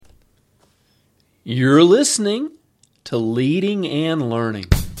You're listening to Leading and Learning.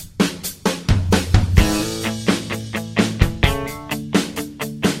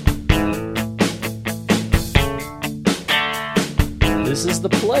 This is the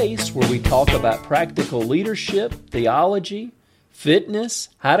place where we talk about practical leadership, theology, fitness,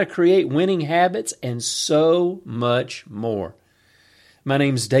 how to create winning habits, and so much more. My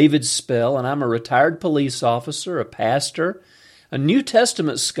name's David Spell, and I'm a retired police officer, a pastor, a New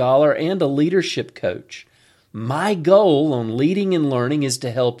Testament scholar, and a leadership coach. My goal on Leading and Learning is to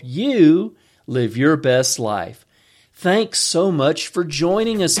help you live your best life. Thanks so much for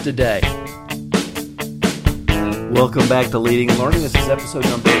joining us today. Welcome back to Leading and Learning. This is episode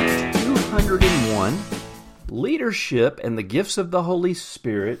number 201, Leadership and the Gifts of the Holy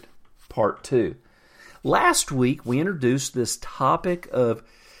Spirit, Part 2. Last week, we introduced this topic of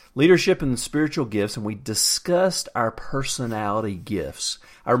leadership and spiritual gifts, and we discussed our personality gifts,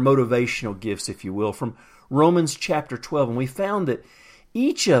 our motivational gifts, if you will, from Romans chapter 12. And we found that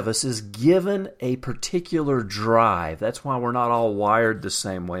each of us is given a particular drive. That's why we're not all wired the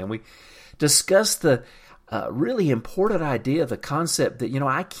same way. And we discussed the really important idea, the concept that,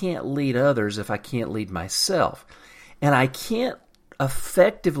 I can't lead others if I can't lead myself. And I can't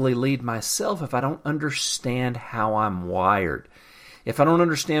effectively lead myself if I don't understand how I'm wired. If I don't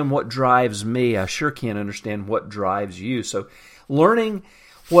understand what drives me, I sure can't understand what drives you. So learning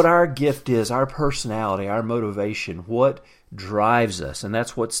what our gift is, our personality, our motivation, what drives us, and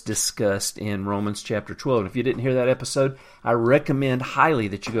that's what's discussed in Romans chapter 12. And if you didn't hear that episode, I recommend highly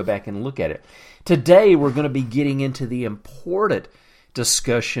that you go back and look at it. Today, we're going to be getting into the important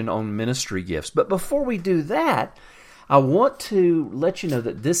discussion on ministry gifts. But before we do that, I want to let you know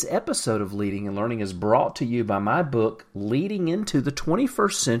that this episode of Leading and Learning is brought to you by my book, Leading into the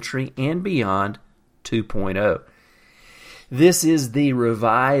 21st Century and Beyond 2.0. This is the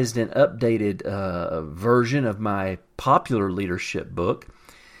revised and updated version of my popular leadership book,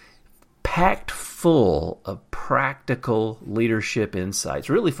 packed full of practical leadership insights,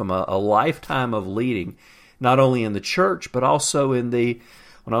 really from a lifetime of leading, not only in the church, but also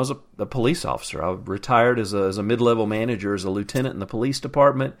when I was a police officer. I retired as a mid-level manager, as a lieutenant in the police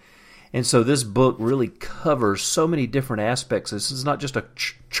department. And so this book really covers so many different aspects. This is not just a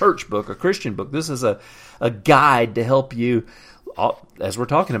church book, a Christian book. This is a guide to help you, as we're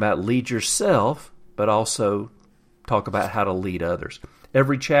talking about, lead yourself, but also talk about how to lead others.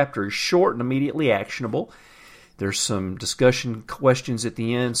 Every chapter is short and immediately actionable. There's some discussion questions at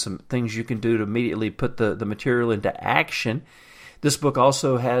the end, some things you can do to immediately put the material into action. This book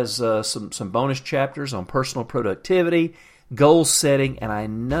also has some bonus chapters on personal productivity, goal setting, and I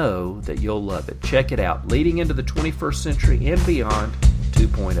know that you'll love it. Check it out, Leading into the 21st Century and Beyond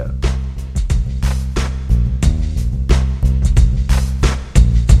 2.0.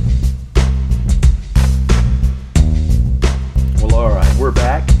 Well, all right, we're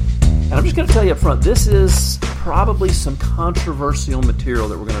back. And I'm just going to tell you up front, this is probably some controversial material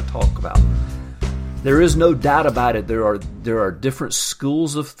that we're going to talk about. There is no doubt about it. There are different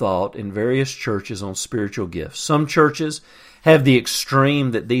schools of thought in various churches on spiritual gifts. Some churches have the extreme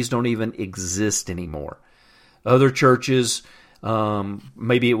that these don't even exist anymore. Other churches,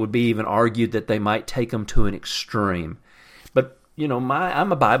 maybe it would be even argued that they might take them to an extreme. But,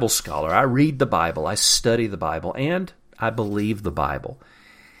 I'm a Bible scholar. I read the Bible. I study the Bible. And I believe the Bible.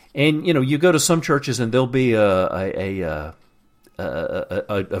 And, you go to some churches and there'll be a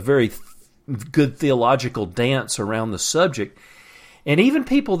very good theological dance around the subject. And even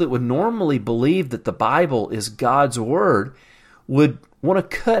people that would normally believe that the Bible is God's Word would want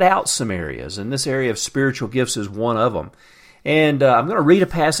to cut out some areas. And this area of spiritual gifts is one of them. And I'm going to read a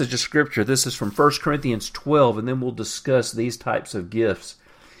passage of Scripture. This is from 1 Corinthians 12, and then we'll discuss these types of gifts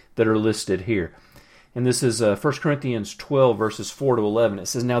that are listed here. And this is 1 Corinthians 12, verses 4 to 11. It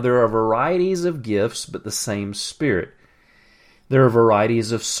says, "Now there are varieties of gifts, but the same Spirit. There are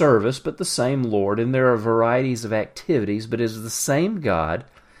varieties of service, but the same Lord. And there are varieties of activities, but it is the same God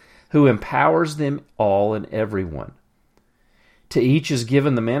who empowers them all and everyone. To each is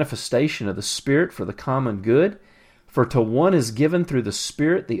given the manifestation of the Spirit for the common good. For to one is given through the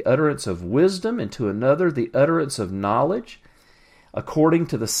Spirit the utterance of wisdom, and to another the utterance of knowledge, according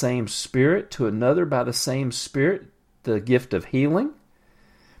to the same Spirit. To another by the same Spirit the gift of healing.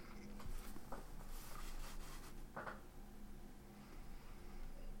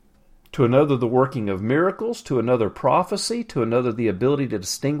 To another the working of miracles, to another prophecy, to another the ability to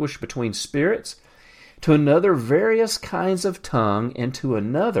distinguish between spirits, to another various kinds of tongue, and to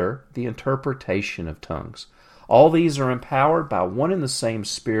another the interpretation of tongues. All these are empowered by one and the same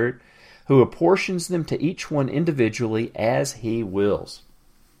Spirit, who apportions them to each one individually as He wills.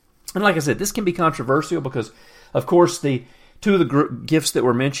 And like I said, this can be controversial because, of course, the two of the gifts that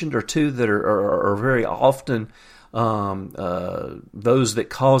were mentioned are two that are very often those that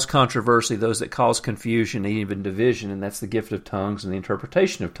cause controversy, those that cause confusion, even division, and that's the gift of tongues and the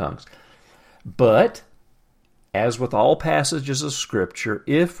interpretation of tongues. But, as with all passages of Scripture,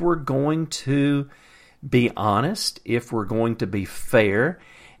 if we're going to be honest, if we're going to be fair,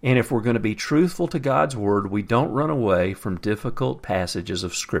 and if we're going to be truthful to God's Word, we don't run away from difficult passages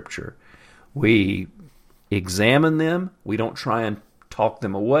of Scripture. We examine them. We don't try and talk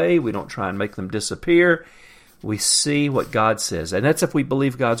them away. We don't try and make them disappear. We see what God says. And that's if we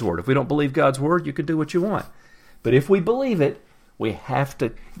believe God's Word. If we don't believe God's Word, you can do what you want. But if we believe it, we have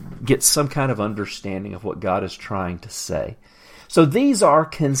to get some kind of understanding of what God is trying to say. So these are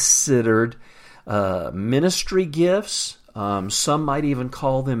considered ministry gifts. Some might even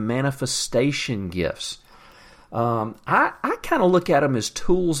call them manifestation gifts. I kind of look at them as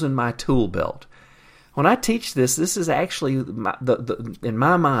tools in my tool belt. When I teach this is actually, in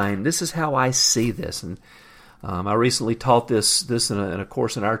my mind, this is how I see this. And I recently taught this in a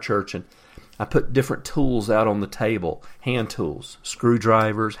course in our church, and I put different tools out on the table, hand tools,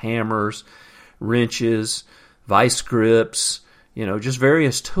 screwdrivers, hammers, wrenches, vice grips, just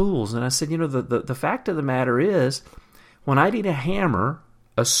various tools. And I said, the fact of the matter is, when I need a hammer,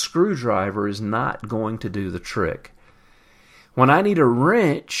 a screwdriver is not going to do the trick. When I need a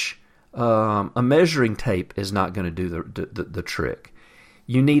wrench, a measuring tape is not going to do the trick.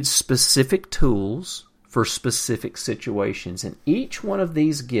 You need specific tools for specific situations. And each one of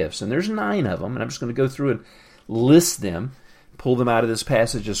these gifts, and there's 9 of them, and I'm just going to go through and list them, pull them out of this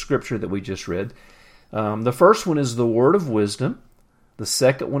passage of Scripture that we just read. The first one is the word of wisdom. The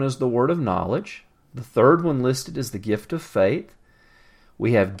second one is the word of knowledge. The third one listed is the gift of faith.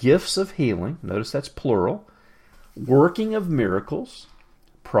 We have gifts of healing. Notice that's plural. Working of miracles,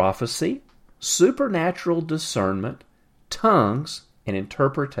 prophecy, supernatural discernment, tongues, and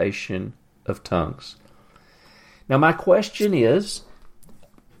interpretation of tongues. Now my question is,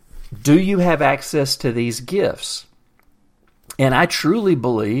 do you have access to these gifts? And I truly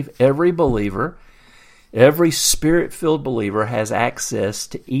believe every believer, every Spirit-filled believer has access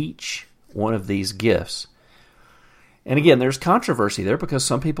to each one of these gifts. And again, there's controversy there because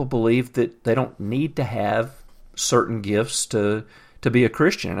some people believe that they don't need to have certain gifts to be a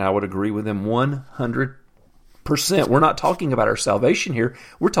Christian. And I would agree with them 100%. We're not talking about our salvation here.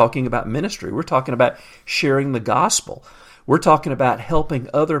 We're talking about ministry. We're talking about sharing the gospel. We're talking about helping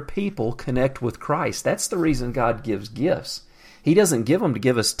other people connect with Christ. That's the reason God gives gifts. He doesn't give them to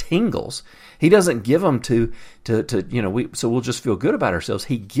give us tingles. He doesn't give them so we'll just feel good about ourselves.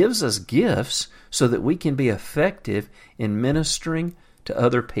 He gives us gifts so that we can be effective in ministering to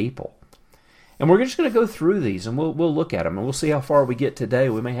other people. And we're just going to go through these, and we'll look at them, and we'll see how far we get today.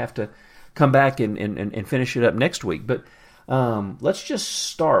 We may have to come back and finish it up next week. But let's just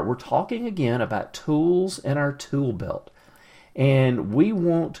start. We're talking again about tools in our tool belt. And we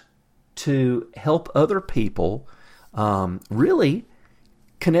want to help other people really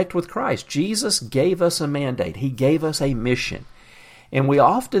connect with Christ. Jesus gave us a mandate. He gave us a mission. And we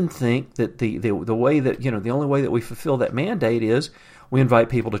often think that the way that, the only way that we fulfill that mandate is we invite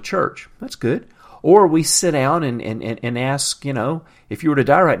people to church. That's good. Or we sit down and ask, if you were to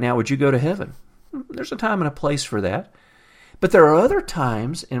die right now, would you go to heaven? There's a time and a place for that. But there are other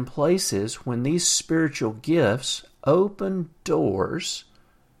times and places when these spiritual gifts open doors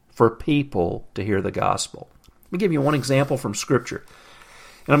for people to hear the gospel. Let me give you one example from Scripture.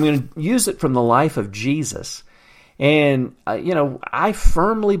 And I'm going to use it from the life of Jesus. And, I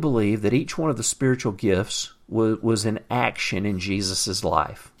firmly believe that each one of the spiritual gifts was in action in Jesus'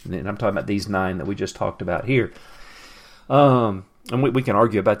 life. And I'm talking about these 9 that we just talked about here. And we can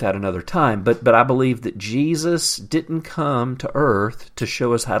argue about that another time. But I believe that Jesus didn't come to earth to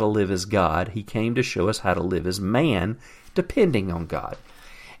show us how to live as God. He came to show us how to live as man, depending on God.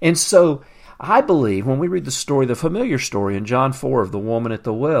 And so I believe when we read the familiar story in John 4 of the woman at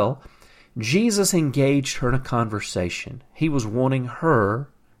the well, Jesus engaged her in a conversation. He was wanting her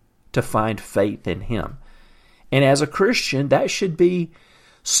to find faith in Him. And as a Christian, that should be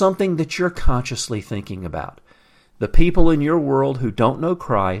something that you're consciously thinking about. The people in your world who don't know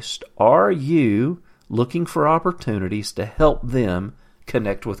Christ, are you looking for opportunities to help them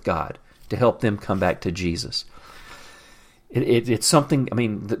connect with God, to help them come back to Jesus? It's something,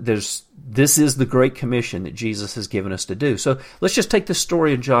 this is the Great Commission that Jesus has given us to do. So let's just take this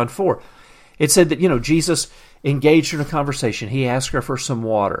story in John 4. It said that, Jesus engaged her in a conversation. He asked her for some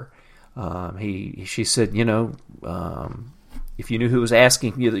water. She said, if you knew who was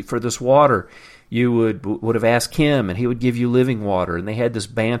asking you for this water, you would have asked him, and he would give you living water, and they had this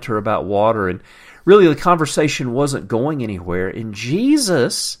banter about water, and really the conversation wasn't going anywhere. And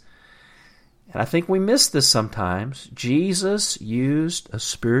Jesus, and I think we miss this sometimes, Jesus used a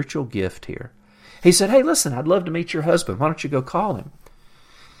spiritual gift here. He said, hey, listen, I'd love to meet your husband. Why don't you go call him?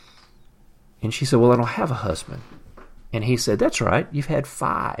 And she said, well, I don't have a husband. And he said, that's right, you've had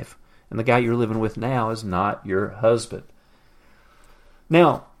 5. And the guy you're living with now is not your husband.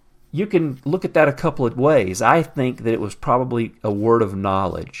 Now, you can look at that a couple of ways. I think that it was probably a word of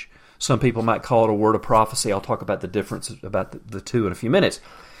knowledge. Some people might call it a word of prophecy. I'll talk about the difference about the two in a few minutes.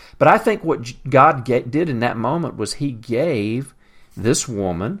 But I think what God did in that moment was he gave this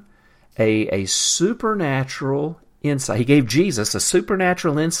woman a supernatural insight. He gave Jesus a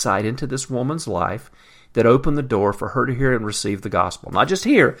supernatural insight into this woman's life that opened the door for her to hear and receive the gospel. Not just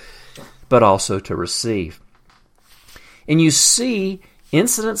hear, but also to receive. And you see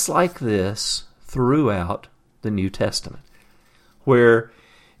incidents like this throughout the New Testament, where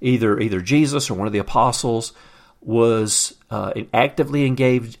either Jesus or one of the apostles was actively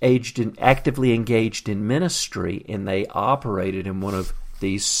engaged in ministry, and they operated in one of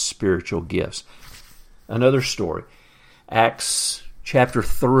these spiritual gifts. Another story, Acts chapter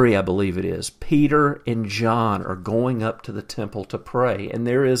 3, I believe it is. Peter and John are going up to the temple to pray, and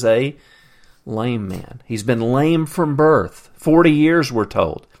there is a lame man. He's been lame from birth. 40 years, we're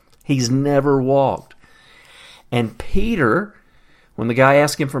told. He's never walked. And Peter, when the guy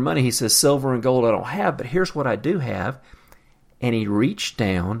asked him for money, he says, silver and gold I don't have, but here's what I do have. And he reached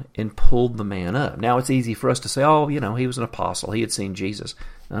down and pulled the man up. Now, it's easy for us to say, oh, he was an apostle. He had seen Jesus.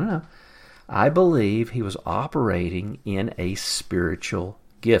 No. I believe he was operating in a spiritual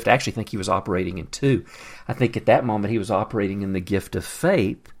gift. I actually think he was operating in 2. I think at that moment he was operating in the gift of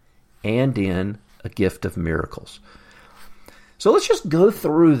faith and in a gift of miracles. So let's just go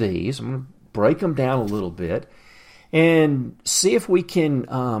through these. I'm going to break them down a little bit and see if we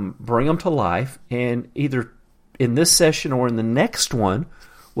can bring them to life. And either in this session or in the next one,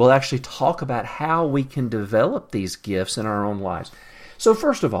 we'll actually talk about how we can develop these gifts in our own lives. So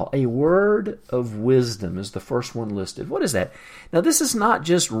first of all, a word of wisdom is the first one listed. What is that? Now, this is not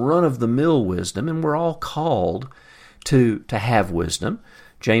just run-of-the-mill wisdom, and we're all called to have wisdom.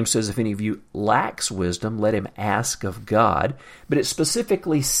 James says, if any of you lacks wisdom, let him ask of God. But it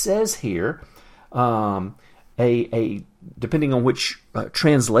specifically says here, depending on which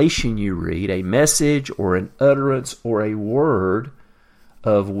translation you read, a message or an utterance or a word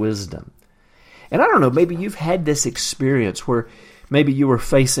of wisdom. And I don't know, maybe you've had this experience where maybe you were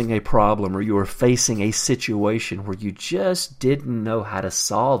facing a problem or you were facing a situation where you just didn't know how to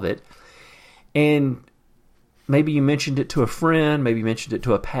solve it. And maybe you mentioned it to a friend, maybe you mentioned it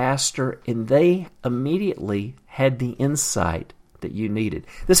to a pastor, and they immediately had the insight that you needed.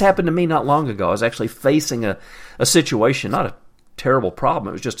 This happened to me not long ago. I was actually facing a situation, not a terrible problem.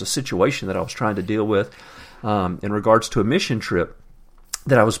 It was just a situation that I was trying to deal with in regards to a mission trip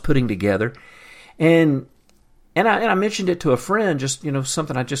that I was putting together. And I mentioned it to a friend, just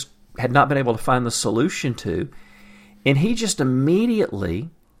something I just had not been able to find the solution to, and he just immediately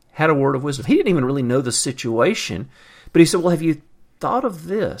had a word of wisdom. He didn't even really know the situation, but he said, well, have you thought of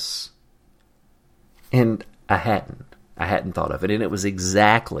this? And I hadn't thought of it, and it was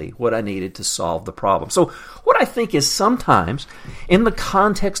exactly what I needed to solve the problem. So what I think is sometimes, in the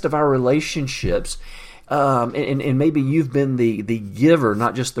context of our relationships, and maybe you've been the giver,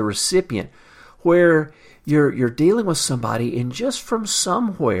 not just the recipient, where you're dealing with somebody, and just from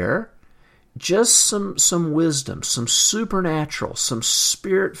somewhere, just some wisdom, some supernatural, some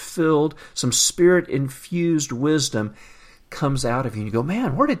spirit-filled, some spirit-infused wisdom comes out of you, and you go,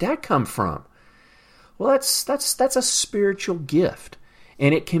 man, where did that come from? Well, that's a spiritual gift,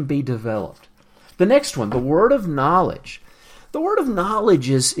 and it can be developed. The next one, the word of knowledge. The word of knowledge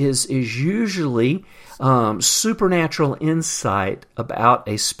is usually supernatural insight about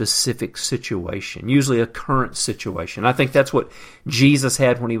a specific situation, usually a current situation. I think that's what Jesus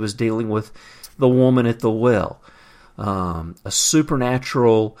had when he was dealing with the woman at the well. A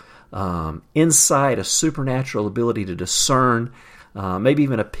supernatural insight, a supernatural ability to discern, maybe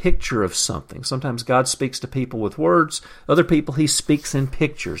even a picture of something. Sometimes God speaks to people with words. Other people he speaks in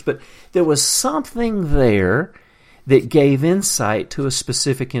pictures. But there was something there that gave insight to a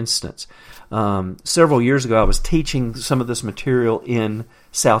specific instance. Several years ago, I was teaching some of this material in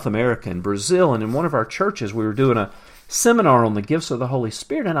South America, in Brazil, and in one of our churches, we were doing a seminar on the gifts of the Holy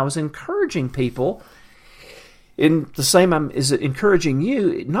Spirit, and I was encouraging people, in the same as encouraging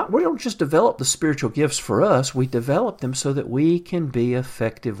you, we don't just develop the spiritual gifts for us, we develop them so that we can be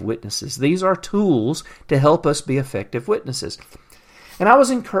effective witnesses. These are tools to help us be effective witnesses. And I was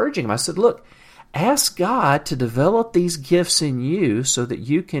encouraging them. I said, look, Ask God to develop these gifts in you so that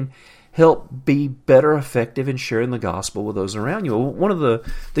you can help be better effective in sharing the gospel with those around you. One of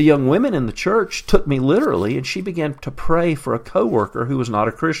the young women in the church took me literally, and she began to pray for a coworker who was not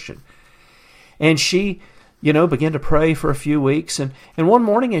a Christian. And she, began to pray for a few weeks. And one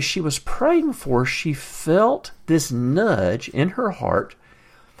morning as she was praying for her, she felt this nudge in her heart,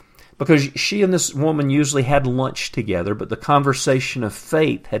 because she and this woman usually had lunch together, but the conversation of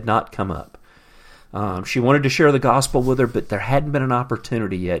faith had not come up. She wanted to share the gospel with her, but there hadn't been an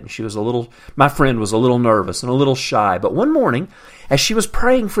opportunity yet. And my friend was a little nervous and a little shy. But one morning, as she was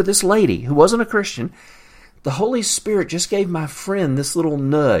praying for this lady who wasn't a Christian, the Holy Spirit just gave my friend this little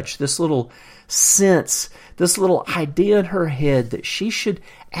nudge, this little sense, this little idea in her head that she should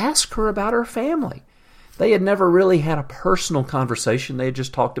ask her about her family. They had never really had a personal conversation. They had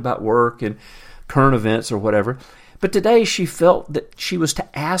just talked about work and current events or whatever. But today she felt that she was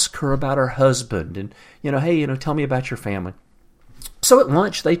to ask her about her husband and, hey, tell me about your family. So at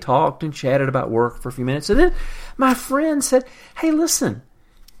lunch they talked and chatted about work for a few minutes. And then my friend said, hey, listen,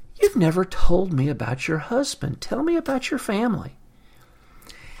 you've never told me about your husband. Tell me about your family.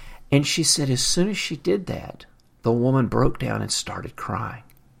 And she said as soon as she did that, the woman broke down and started crying.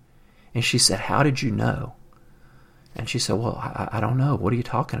 And she said, how did you know? And she said, well, I don't know. What are you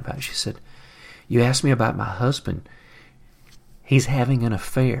talking about? She said, you asked me about my husband. He's having an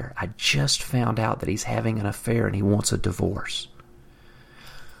affair. I just found out that he's having an affair and he wants a divorce.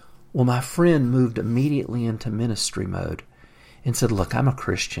 Well, my friend moved immediately into ministry mode and said, look, I'm a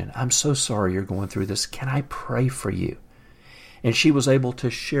Christian. I'm so sorry you're going through this. Can I pray for you? And she was able to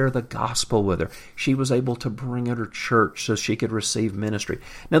share the gospel with her. She was able to bring her to church so she could receive ministry.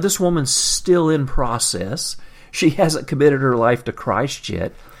 Now, this woman's still in process. She hasn't committed her life to Christ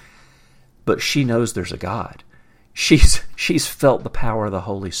yet, but she knows there's a God. She's felt the power of the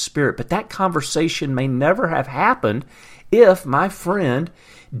Holy Spirit. But that conversation may never have happened if my friend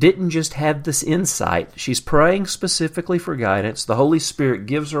didn't just have this insight. She's praying specifically for guidance. The Holy Spirit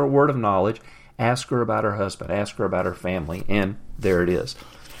gives her a word of knowledge. Ask her about her husband. Ask her about her family. And there it is.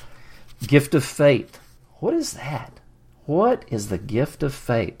 Gift of faith. What is that? What is the gift of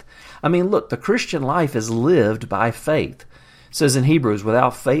faith? I mean, look, the Christian life is lived by faith. It says in Hebrews,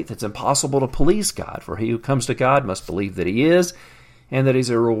 without faith it's impossible to please God, for he who comes to God must believe that he is, and that he's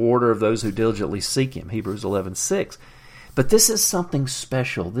a rewarder of those who diligently seek him. Hebrews 11:6. But this is something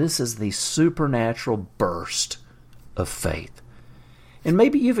special. This is the supernatural burst of faith. And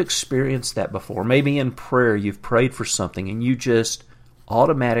maybe you've experienced that before. Maybe in prayer you've prayed for something and you just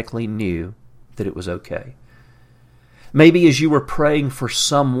automatically knew that it was okay. Maybe as you were praying for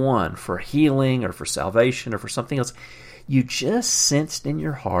someone, for healing or for salvation or for something else, you just sensed in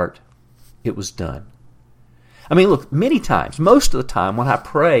your heart it was done. I mean, look, many times, most of the time when I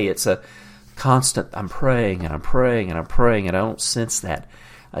pray, it's a constant, I'm praying and I'm praying and I'm praying and I don't sense that.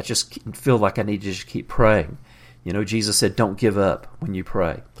 I just feel like I need to just keep praying. Jesus said, don't give up when you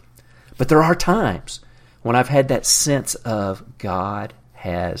pray. But there are times when I've had that sense of God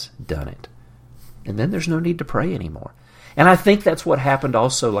has done it. And then there's no need to pray anymore. And I think that's what happened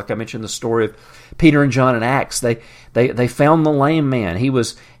also, like I mentioned the story of Peter and John in Acts. They found the lame man. He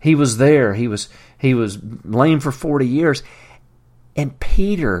was there. He was lame for 40 years. And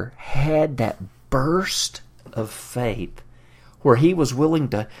Peter had that burst of faith where he was willing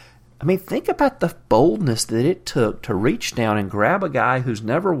to, think about the boldness that it took to reach down and grab a guy who's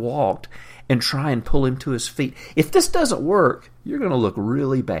never walked and try and pull him to his feet. If this doesn't work, you're going to look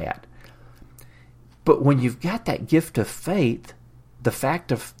really bad. But when you've got that gift of faith, the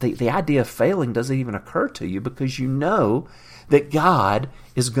fact of the idea of failing doesn't even occur to you because you know that God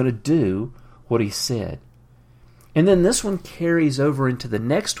is going to do what he said. And then this one carries over into the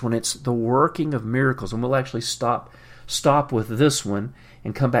next one. It's the working of miracles. And we'll actually stop with this one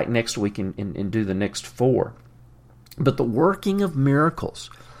and come back next week and do the next 4. But the working of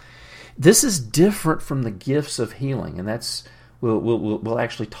miracles. This is different from the gifts of healing. And that's we'll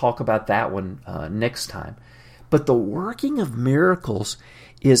actually talk about that one next time. But the working of miracles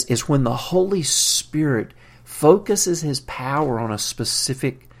is when the Holy Spirit focuses his power on a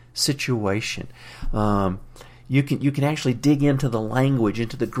specific situation. You can actually dig into the language,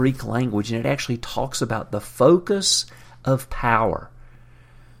 into the Greek language, and it actually talks about the focus of power.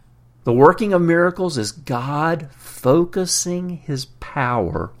 The working of miracles is God focusing his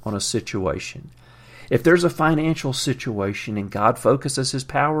power on a situation. If there's a financial situation and God focuses his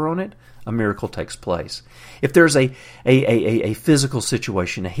power on it, a miracle takes place. If there's a physical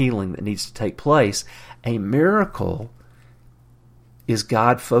situation, a healing that needs to take place, a miracle is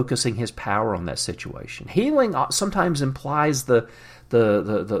God focusing his power on that situation. Healing sometimes implies the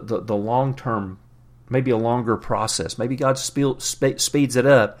the long-term, maybe a longer process. Maybe God speeds it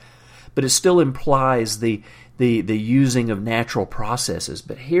up, but it still implies the using of natural processes.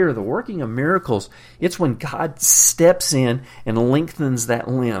 But here, the working of miracles, it's when God steps in and lengthens that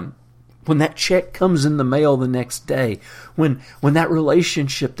limb. When that check comes in the mail the next day, when that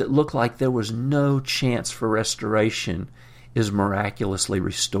relationship that looked like there was no chance for restoration is miraculously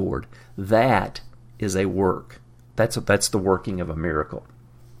restored. That is a work. That's the working of a miracle.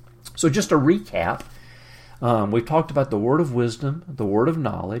 So just a recap, we've talked about the word of wisdom, the word of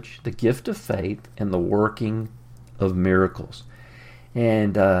knowledge, the gift of faith, and the working of miracles.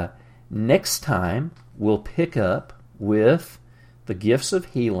 And next time, we'll pick up with the gifts of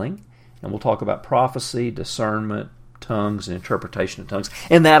healing, and we'll talk about prophecy, discernment, tongues, and interpretation of tongues.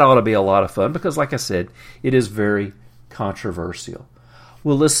 And that ought to be a lot of fun because, like I said, it is very controversial.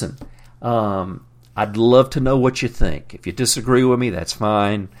 Well, listen, I'd love to know what you think. If you disagree with me, that's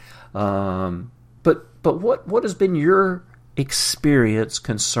fine. But what has been your experience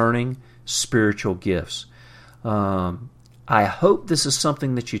concerning spiritual gifts? I hope this is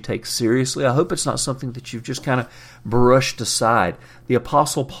something that you take seriously. I hope it's not something that you've just kind of brushed aside. The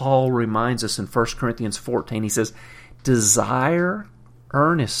Apostle Paul reminds us in 1 Corinthians 14, he says, desire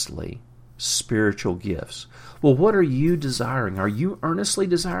earnestly spiritual gifts. Well, what are you desiring? Are you earnestly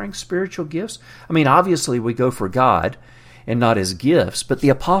desiring spiritual gifts? I mean, obviously we go for God and not as gifts, but the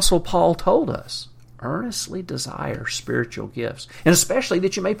Apostle Paul told us, earnestly desire spiritual gifts, and especially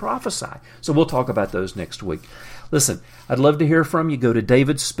that you may prophesy. So we'll talk about those next week. Listen, I'd love to hear from you. Go to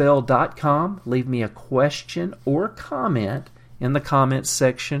davidspell.com. Leave me a question or comment in the comments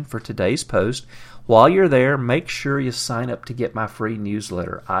section for today's post. While you're there, make sure you sign up to get my free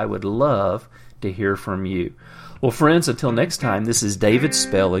newsletter. I would love to hear from you. Well, friends, until next time, this is David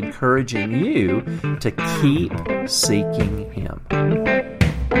Spell encouraging you to keep seeking Him.